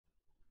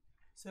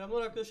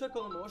Selamlar arkadaşlar,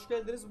 kanalıma hoş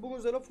geldiniz. Bugün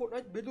üzerine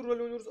Fortnite Battle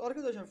Royale oynuyoruz.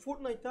 Arkadaşlar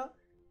Fortnite'ta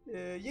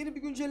yeni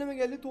bir güncelleme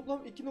geldi.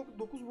 Toplam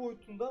 2.9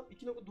 boyutunda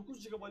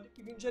 2.9 GB'lık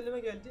bir güncelleme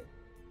geldi.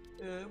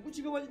 Bu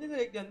GB neler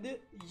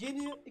eklendi?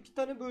 Yeni 2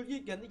 tane bölge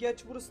eklendi.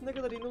 Gerçi burası ne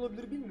kadar yeni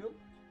olabilir bilmiyorum.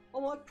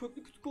 Ama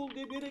köklü kütük oğlu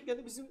diye bir yer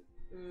eklendi. Bizim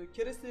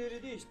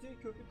keresteleri değişti.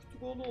 Köklü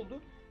kütük oğlu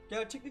oldu.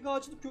 Gerçeklik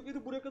ağacının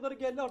kökleri buraya kadar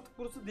geldi. Artık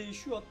burası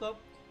değişiyor. Hatta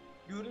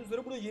gördüğünüz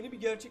üzere burada yeni bir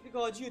gerçeklik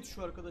ağacı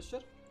yetişiyor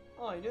arkadaşlar.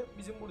 Aynı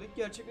bizim buradaki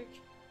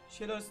gerçeklik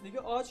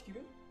şelalesindeki ağaç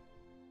gibi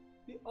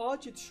bir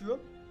ağaç yetişiyor.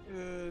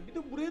 Bir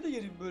de buraya da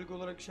yeni bir bölge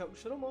olarak şey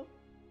yapmışlar ama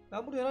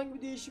ben burada herhangi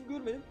bir değişim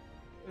görmedim.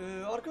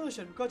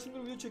 Arkadaşlar birkaç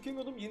gündür video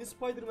çekemiyordum. Yeni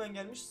Spider-Man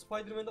gelmiş.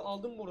 Spider-Man'i de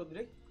aldım bu arada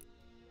direkt.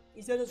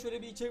 İsterseniz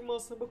şöyle bir içerik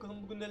mağazasına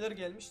bakalım. Bugün neler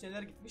gelmiş,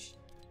 neler gitmiş.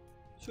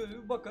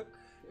 Şöyle bir bakak.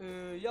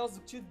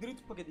 Yazlıkçı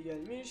Drit paketi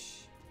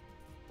gelmiş.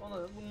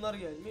 Bunlar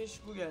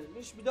gelmiş, bu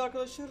gelmiş. Bir de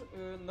arkadaşlar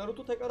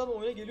Naruto tekrardan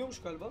oyuna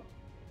geliyormuş galiba.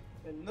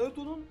 Yani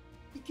Naruto'nun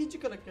ikinci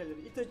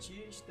karakterleri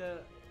Itachi,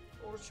 işte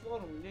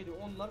Orochimaru neydi,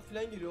 onlar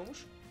filan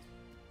geliyormuş.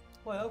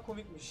 Bayağı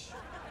komikmiş.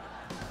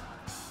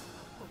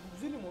 Bak,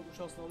 bu güzel mi olmuş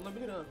aslında,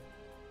 olabilir ha.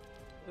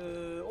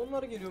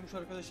 Onlar geliyormuş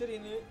arkadaşlar,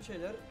 yeni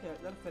şeyler,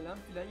 kıyafetler falan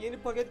filan.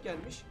 Yeni paket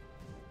gelmiş.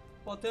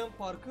 Paten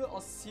Parkı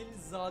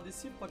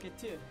Asilzadesi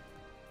paketi.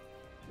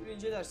 Şöyle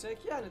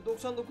incelersek yani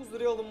 99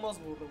 liraya alınmaz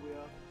burada bu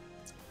ya.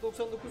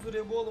 99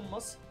 liraya bu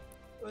alınmaz.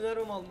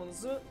 Önermem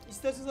almanızı.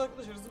 İsterseniz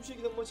arkadaşlar hızlı bir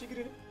şekilde maça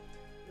girelim.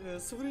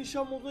 Sıfır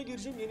inşa moduna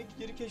gireceğim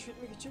yeri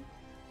keşfetmek için.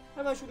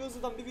 Hemen şöyle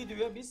hızlıdan bir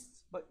videoya biz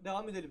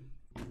devam edelim.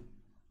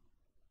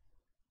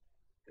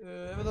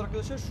 Evet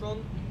arkadaşlar, şu an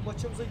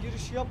maçımıza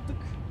giriş yaptık.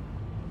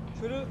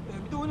 Şöyle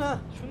bir de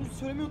oyuna şunu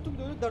söylemeyi unuttum, bir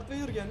de oyuna Darth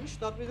Vader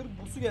gelmiş. Darth Vader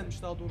boss'u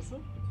gelmiş daha doğrusu.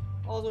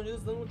 Az önce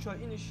hızlıdan uçağa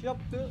iniş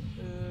yaptı.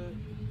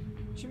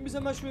 Şimdi biz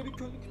hemen şöyle bir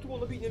köklü kütük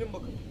oğluna bir inelim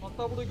bakalım.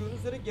 Hatta burada gördüğünüz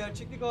üzere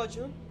gerçeklik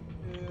ağacının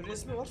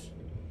resmi var.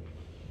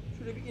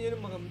 Şöyle bir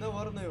inelim bakalım ne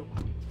var ne yok.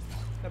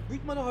 Ya büyük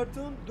ihtimalle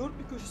haritanın dört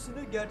bir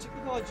köşesinde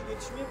gerçeklik ağacı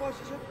yetişmeye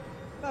başlayacak.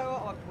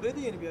 Bak buraya da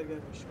yeni bir yer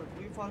gelmiş. Bak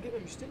burayı fark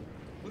etmemiştim.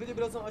 Burayı da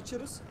birazdan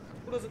açarız.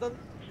 Burası zaten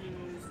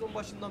sezon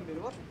başından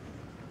beri var.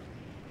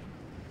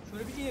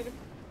 Şöyle bir inelim.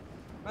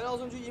 Ben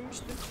az önce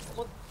inmiştim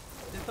ama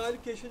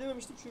detaylı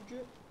keşfedememiştim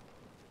çünkü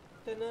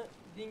bir tane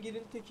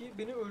dingilin teki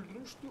beni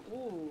öldürmüştü.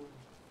 Oo.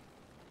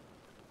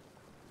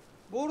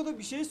 Bu arada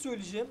bir şey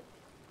söyleyeceğim.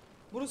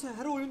 Burası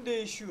her oyun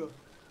değişiyor.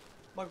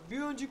 Bak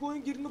bir önceki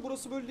oyun girdiğinde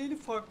burası böyle değil,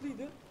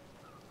 farklıydı.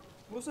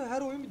 Burası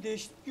her oyun bir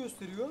değişiklik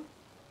gösteriyor.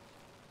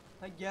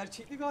 Ha,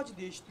 gerçeklik ağacı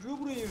değiştiriyor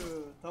burayı.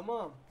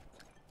 Tamam.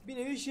 Bir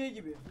nevi şey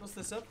gibi.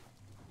 Nasıl desem.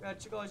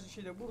 Gerçek ağacı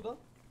şeyle burada.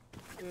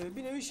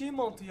 Bir nevi şey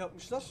mantığı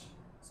yapmışlar.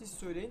 Siz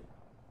söyleyin.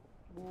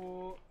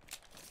 Bu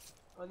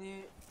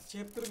hani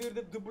Chapter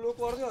 1'de The Block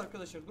vardı ya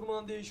arkadaşlar.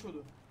 Durmadan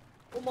değişiyordu.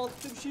 O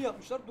mantıkta bir şey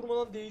yapmışlar.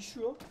 Durmadan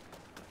değişiyor.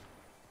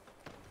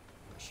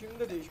 Şimdi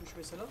de değişmiş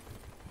mesela.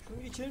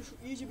 Şunu içelim, şu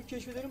iyice bir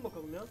keşfedelim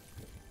bakalım ya.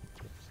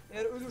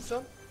 Eğer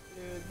ölürsem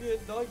bir el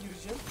daha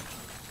gireceğim.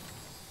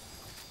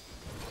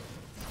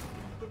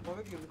 Dur,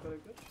 bug'a girdi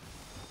karakter.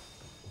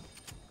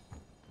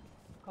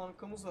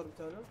 Kankamız var bir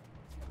tane.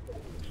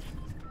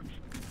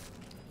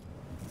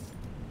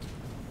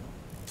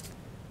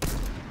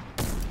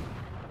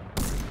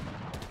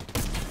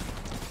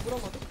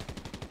 Vuramadık.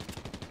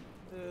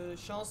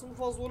 Şansımı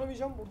fazla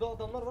olamayacağım. Burada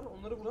adamlar var.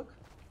 Onları bırak.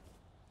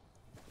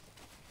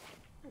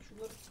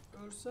 Şunlar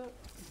ölse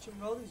içim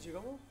rahat edecek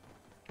ama.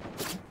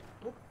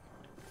 Hop.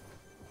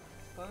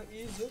 Kanka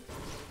easy.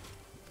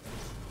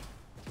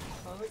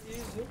 Kanka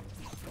easy.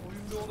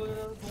 Oyun bir olay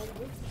neler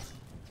dondu.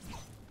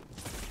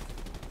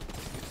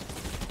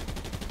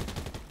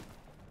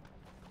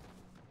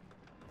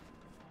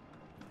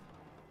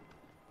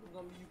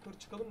 Buradan bir yukarı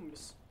çıkalım mı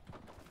biz?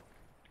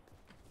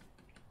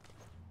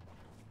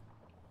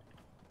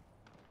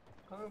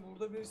 Kanka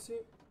burada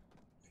birisi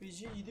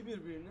feci yedi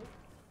birbirini.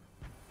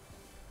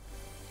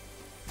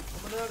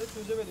 Ama nerede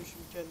çözemedim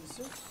şimdi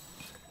kendisi.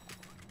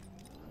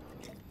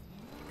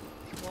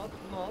 Şunu at,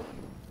 bunu al.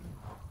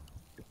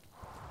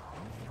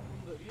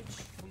 Bunu da iç,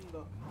 bunu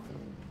da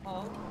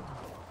al.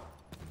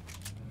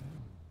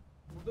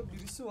 Burada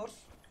birisi var.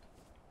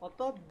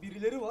 Hatta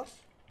birileri var.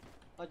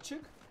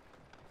 Açık.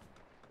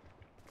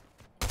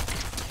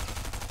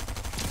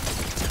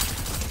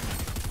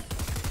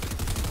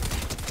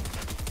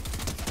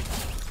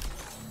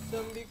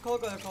 Sen bir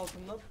kalk ayak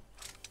altından.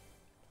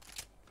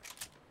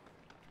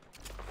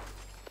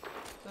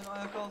 Sen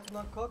ayak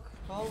altından kalk,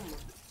 tamam mı?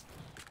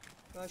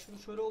 Ben şunu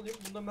şöyle olayım.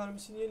 Bunda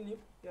mermisini yenileyim.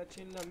 Gerçi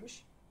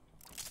yenilenmiş.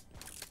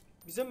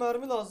 Bize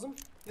mermi lazım.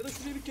 Ya da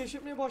şurayı bir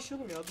keşfetmeye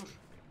başlayalım ya, dur.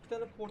 Bir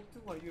tane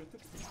portatif var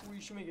yırtık. Bu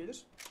işime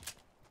gelir.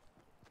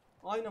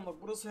 Aynen bak,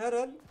 burası her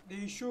el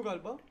değişiyor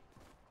galiba.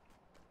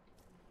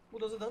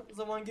 Bu da zaten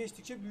zaman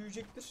geçtikçe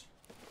büyüyecektir.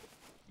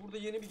 Burada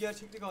yeni bir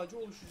gerçeklik ağacı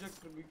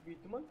oluşacaktır büyük bir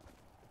ihtimal.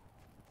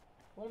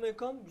 O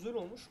mekan güzel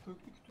olmuş.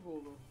 Köklü kütük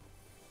oldu.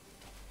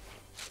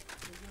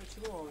 Şöyle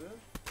açalım abi.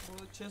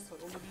 Burada chest var.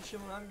 Onda bir şey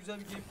var. Hem güzel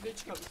bir gameplay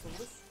çıkartmış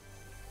oluruz.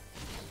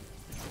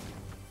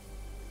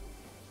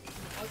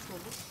 Aç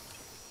olmuş.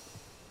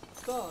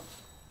 Da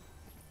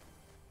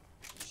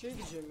şey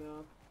diyeceğim ya.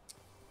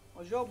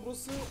 Acaba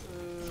burası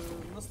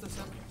nasıl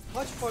desem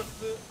kaç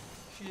farklı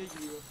şeye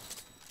giriyor?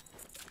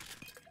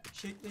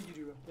 Şekle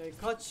giriyor. Yani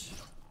kaç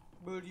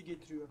bölge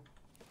getiriyor?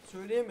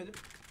 Söyleyemedim.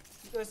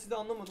 Lütfen siz de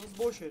anlamadınız.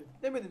 Boş verin.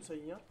 Demedim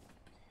sayın ya.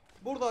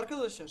 Burada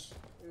arkadaşlar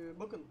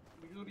bakın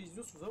videoları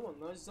izliyorsunuz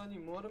ama naçizane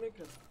Muharrem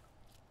ekran.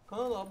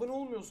 Kanala abone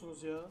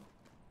olmuyorsunuz ya.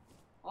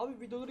 Abi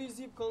videoları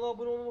izleyip kanala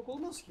abone olmak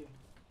olmaz ki.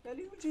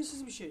 Yani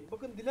ücretsiz bir şey.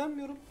 Bakın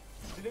dilenmiyorum.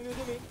 Dileniyor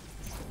demeyin.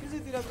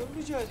 Bize dilenmiyorum.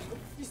 Rica ediyorum.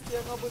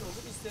 İsteyen abone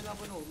olur. İsteyen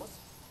abone olmaz.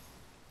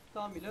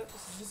 Tamamıyla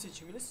sizin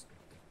seçiminiz.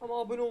 Ama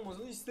abone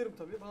olmanızı isterim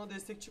tabii. Bana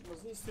destek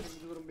çıkmasını isterim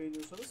videolarımı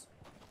beğeniyorsanız.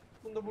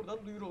 Bunu da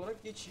buradan duyuru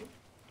olarak geçeyim.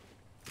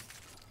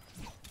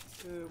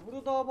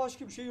 Burada daha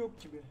başka bir şey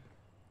yok gibi.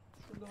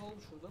 Şunu da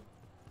alalım şuradan.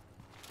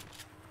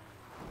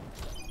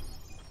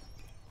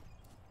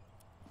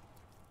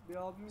 Bir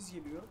abimiz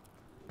geliyor.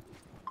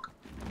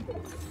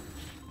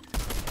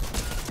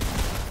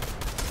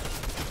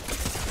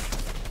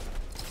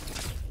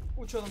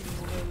 Uçalım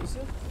biz burada en iyisi.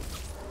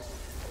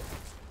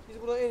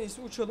 Biz burada en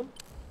iyisi uçalım.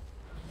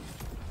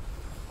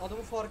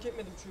 Adamı fark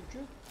etmedim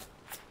çünkü.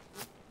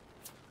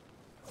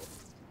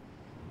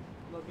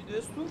 La bir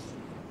destur.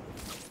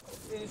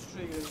 En iyisi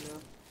şuraya girelim ya.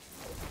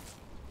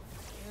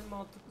 En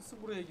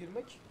mantıklısı buraya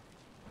girmek.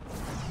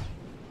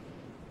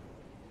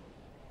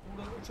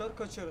 Buradan uçar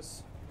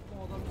kaçarız.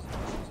 O adam bizi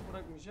başımızı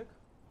bırakmayacak.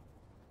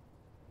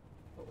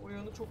 O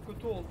yanı çok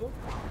kötü oldu.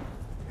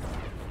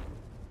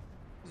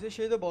 Bize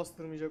şey de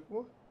bastırmayacak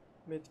bu.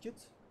 Medkit.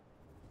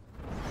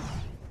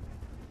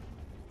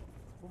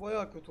 Bu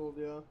bayağı kötü oldu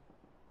ya.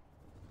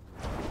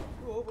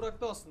 Yo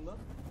bıraktı aslında.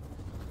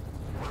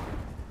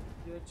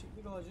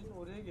 Gerçeklik ağacının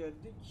oraya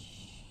geldik.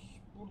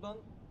 Buradan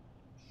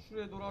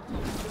şuraya doğru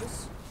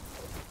arttırabiliriz.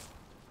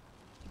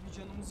 Bir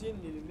canımızı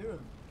yenileyelim değil mi?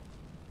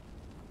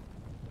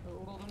 Yani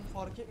oradan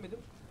fark etmedim.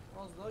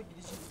 Az daha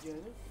gidecektik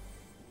yani.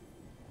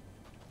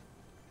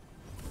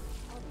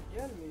 Abi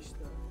gelme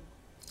işte.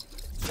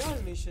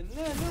 Gelme işte.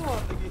 Ne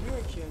var da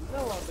geliyor ki yani?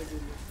 Ne var da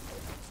geliyor?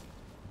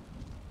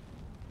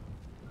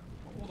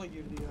 O da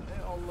girdi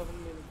ya. Allah'ım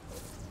benim.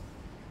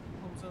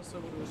 Allah'ım sen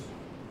sabır ver.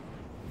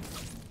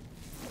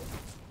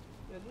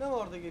 Ya ne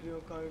var da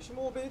geliyor kanka? Şimdi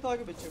o beni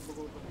takip edecek bak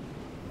orada.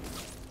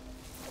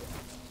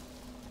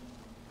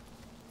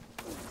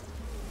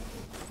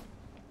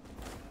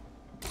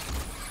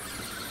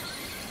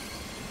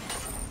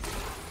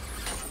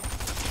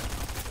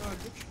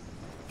 Öldük.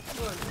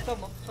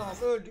 Tamam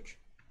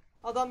öldük.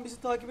 Adam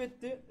bizi takip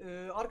etti.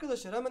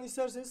 Arkadaşlar hemen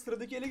isterseniz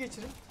sıradaki ele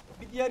geçirin.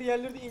 Bir diğer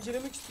yerleri de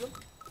incelemek istiyorum.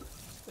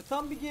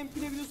 Tam bir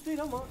gameplay videosu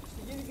değil ama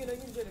işte yeni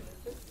gelen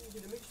güncellemeleri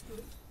incelemek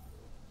istiyorum.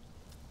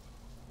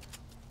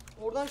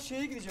 Oradan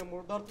şeye gideceğim bu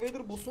arada. Darth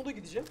Vader boss'una da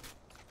gideceğim.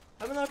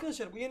 Hemen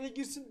arkadaşlar bu yeniye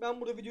girsin.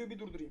 Ben burada videoyu bir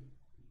durdurayım.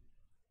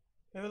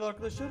 Evet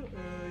arkadaşlar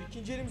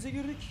ikinci elimize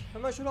girdik.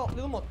 Hemen şöyle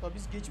atlayalım hatta.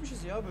 Biz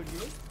geçmişiz ya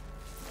bölgeyi.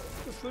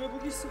 Şöyle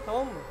bu gitsin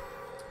tamam mı?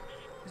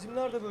 Bizim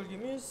nerede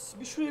bölgemiz?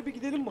 Bir şuraya bir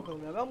gidelim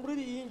bakalım ya. Ben burayı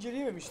da iyi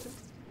inceleyememiştim.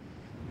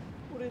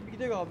 Buraya bir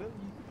gidelim abi.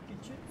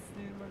 Geçit,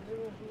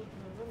 değirmenleri,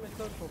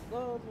 metal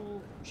topla.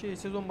 Bu şey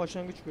sezon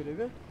başlangıç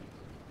görevi.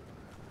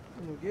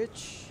 Bunu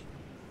geç.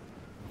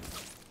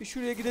 Bir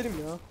şuraya gidelim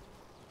ya.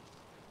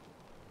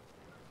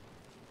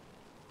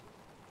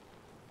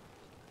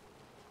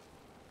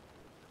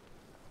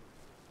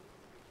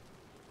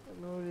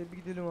 Hemen oraya bir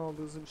gidelim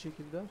abi hızlı bir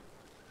şekilde.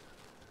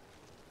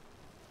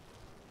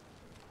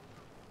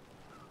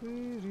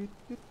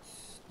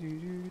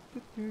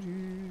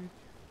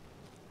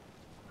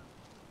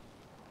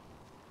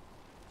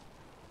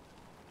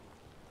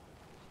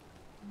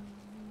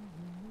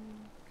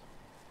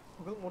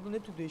 Bakalım orada ne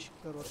tür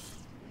değişiklikler var.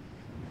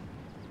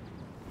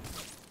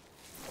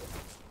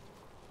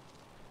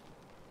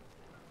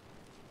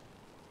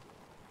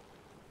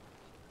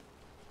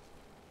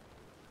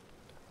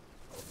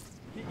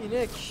 Bir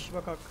inek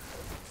bakak.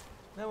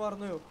 Ne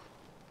var ne yok.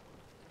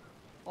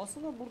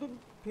 Aslında burada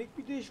pek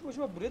bir değişik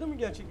var. Buraya da mı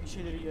gerçek bir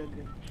şeyleri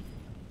geldi?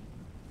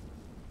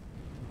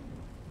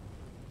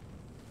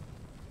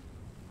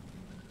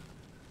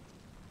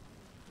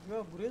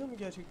 Ya buraya da mı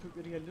gerçek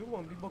kökleri geldi?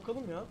 Ama bir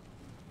bakalım ya.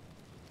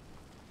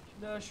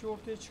 Şimdi her şey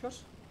ortaya çıkar.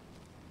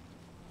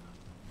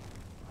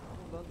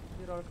 Buradan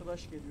bir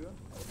arkadaş geliyor.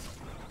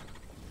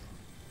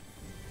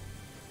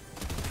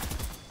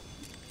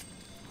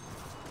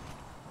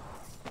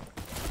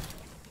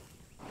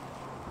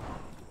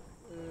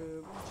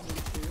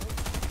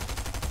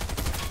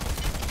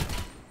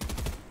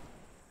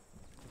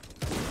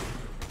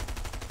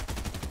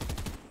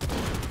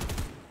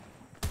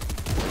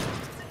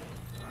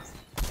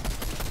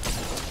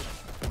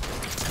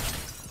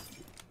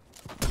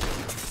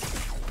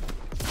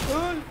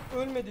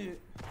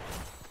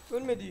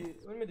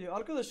 Ölmedi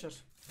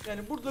arkadaşlar.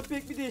 Yani burada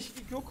pek bir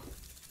değişiklik yok.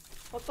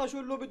 Hatta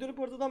şöyle lobe dönüp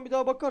ortadan bir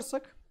daha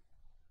bakarsak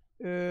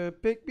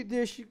pek bir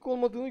değişiklik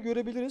olmadığını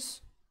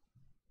görebiliriz.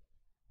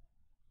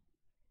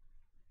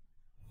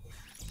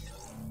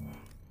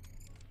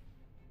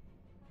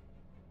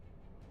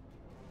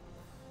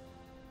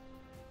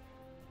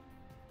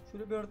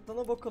 Şöyle bir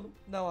haritana bakalım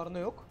ne var ne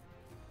yok.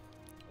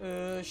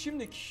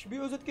 Şimdilik bir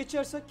özet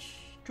geçersek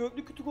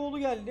köklü kütükoğlu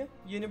geldi.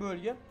 Yeni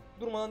bölge.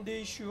 Durmadan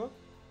değişiyor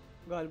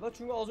galiba.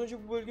 Çünkü az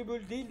önce bu bölge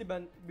böyle değildi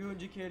ben bir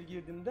önceki el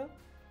girdiğimde.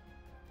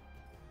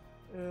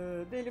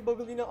 Daily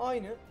Bugle yine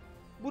aynı.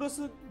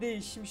 Burası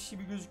değişmiş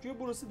gibi gözüküyor.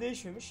 Burası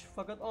değişmemiş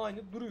fakat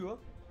aynı duruyor.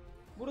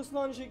 Burası da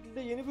aynı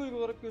şekilde yeni bölge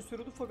olarak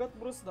gösteriyordu fakat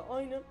burası da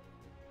aynı.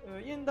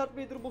 Yeni Darth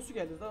Vader boss'u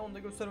geldi. Daha onu da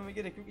göstermeme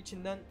gerek yok.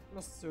 İçinden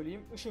nasıl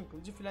söyleyeyim ışın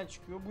kılıcı falan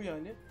çıkıyor bu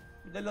yani.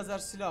 Bir de lazer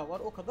silahı var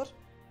o kadar.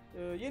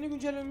 Yeni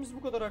güncellememiz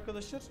bu kadar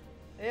arkadaşlar.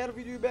 Eğer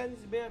videoyu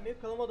beğendiyseniz beğenmeyi,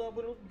 kanalıma da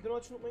abone olup bildirim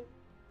açmayı unutmayın.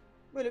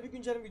 Böyle bir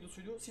güncelleme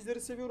videosuydu.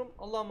 Sizleri seviyorum.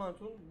 Allah'a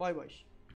emanet olun. Bay bay.